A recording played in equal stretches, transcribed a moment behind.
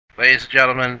Ladies and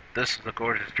gentlemen, this is the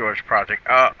Gorgeous George Project.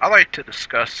 I'd like to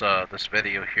discuss this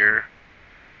video here.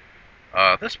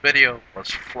 This video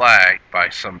was flagged by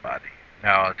somebody.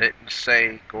 Now, it didn't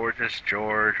say Gorgeous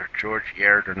George or George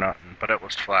Yaird or nothing, but it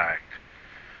was flagged.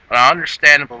 Now,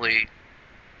 understandably,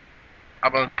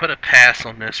 I'm going to put a pass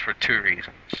on this for two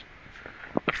reasons.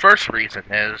 The first reason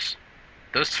is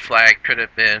this flag could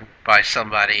have been by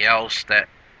somebody else that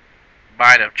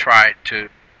might have tried to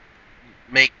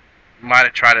make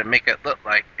make it look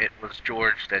like it was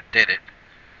George that did it.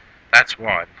 That's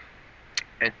one.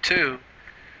 And two,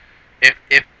 if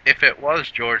it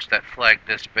was George that flagged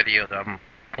this video that I'm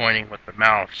pointing with the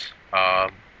mouse,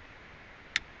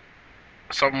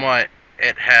 somewhat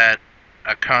it had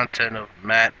a content of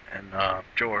Matt and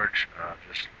George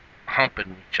just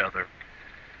humping each other,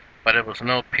 but it was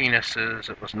no penises.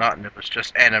 It was nothing. It was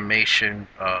just animation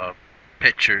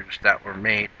pictures that were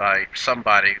made by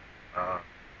somebody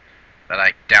that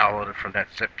I downloaded from that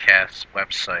Zipcast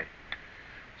website.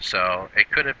 So it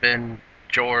could have been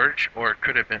George, or it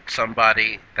could have been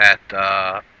somebody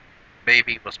that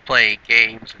maybe was playing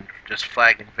games and just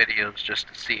flagging videos just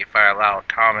to see if I allow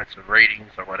comments and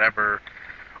ratings or whatever,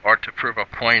 or to prove a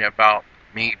point about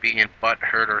me being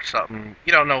butthurt or something.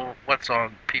 You don't know what's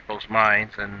on people's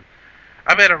minds, and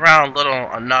I've been around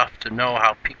little enough to know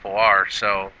how people are,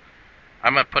 so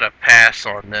I'm going to put a pass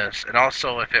on this. And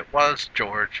also, if it was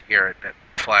George Garrett that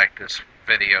flagged this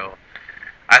video,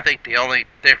 I think the only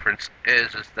difference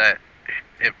is that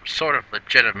it was sort of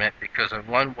legitimate, because in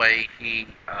one way he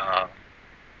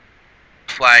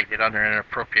flagged it under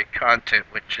inappropriate content,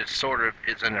 which is sort of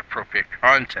is inappropriate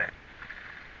content.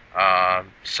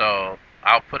 So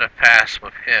I'll put a pass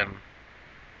with him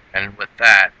and with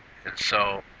that. And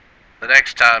so the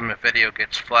next time a video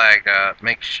gets flagged, I'm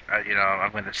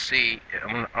going to see.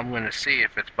 I'm going to see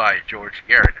if it's by George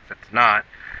Garrett. If it's not,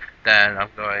 then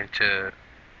I'm going to,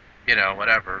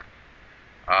 whatever.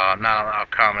 Not allow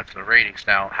comments and ratings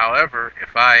now. However,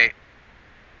 if a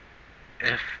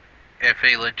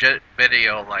legit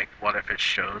video like What If It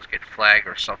Shows get flagged,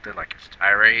 or something like his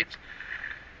tirades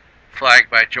flagged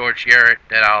by George Garrett,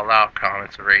 then I'll allow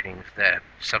comments and ratings then.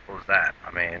 Simple as that. I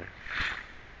mean,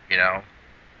 you know.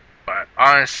 But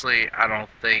honestly, I don't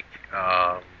think.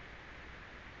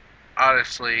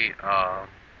 Honestly,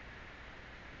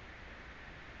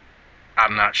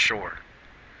 I'm not sure.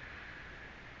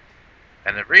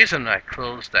 And the reason I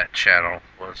closed that channel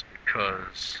was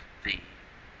because the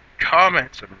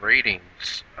comments and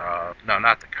ratings, no,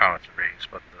 not the comments and ratings,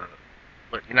 but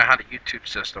you know how the YouTube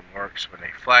system works. When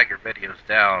they flag your videos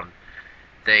down,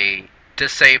 they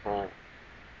disable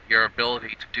your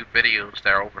ability to do videos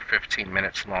that are over 15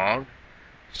 minutes long.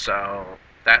 So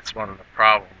that's one of the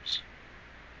problems.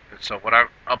 And so when I'm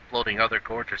uploading other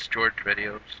Gorgeous George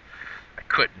videos, I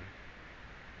couldn't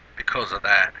because of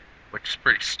that, which is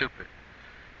pretty stupid.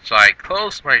 So I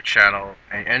closed my channel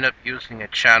and ended up using a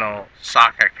channel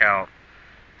sock account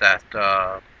that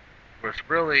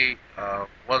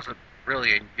wasn't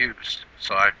really in use.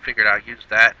 So I figured I'd use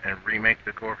that and remake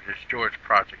the Gorgeous George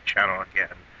Project channel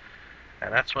again.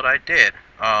 And that's what I did.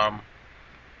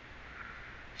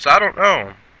 So I don't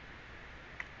know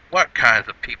what kinds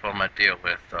of people I'm going to deal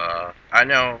with. I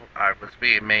know I was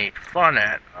being made fun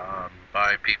at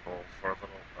by people for the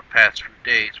past few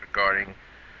days regarding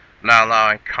not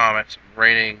allowing comments and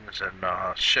ratings and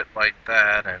shit like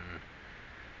that, and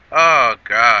oh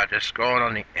god, just going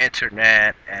on the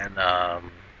internet and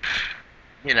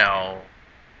you know,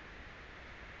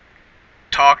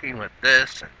 talking with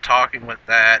this and talking with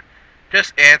that,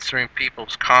 just answering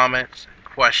people's comments and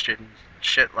questions and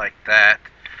shit like that,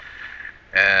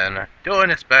 and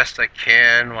doing as best I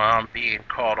can while I'm being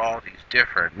called all these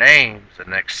different names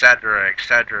and etc,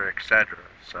 etc, etc.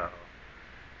 So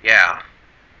yeah,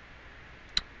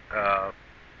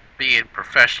 being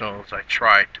professional as I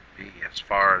try to be as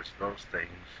far as those things.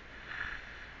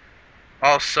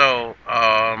 Also,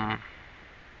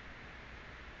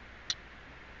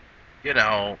 you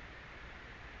know,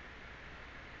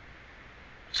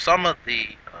 some of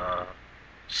the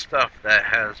stuff that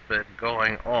has been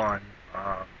going on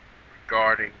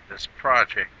regarding this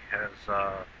project has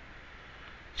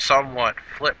somewhat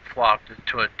flip-flopped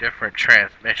into a different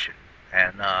transmission,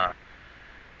 and I'm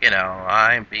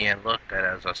being looked at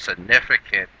as a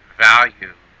significant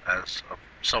value as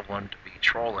someone to be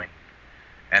trolling.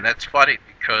 And that's funny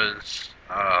because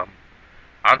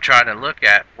I'm trying to look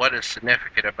at what is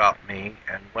significant about me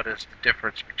and what is the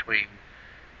difference between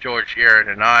George Yaird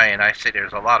and I say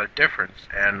there's a lot of difference.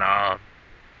 And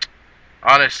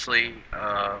honestly,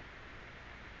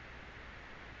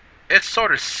 it's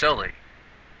sort of silly.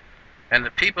 And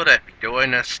the people that be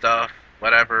doing this stuff,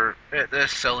 whatever.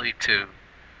 It's silly too,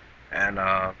 and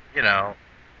you know,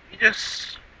 you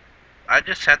just I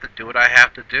just have to do what I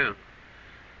have to do.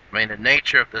 I mean, the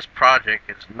nature of this project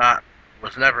is not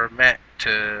was never meant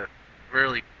to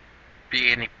really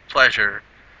be any pleasure,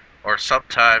 or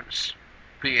sometimes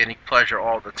be any pleasure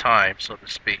all the time, so to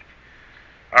speak.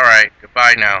 All right,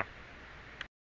 goodbye now.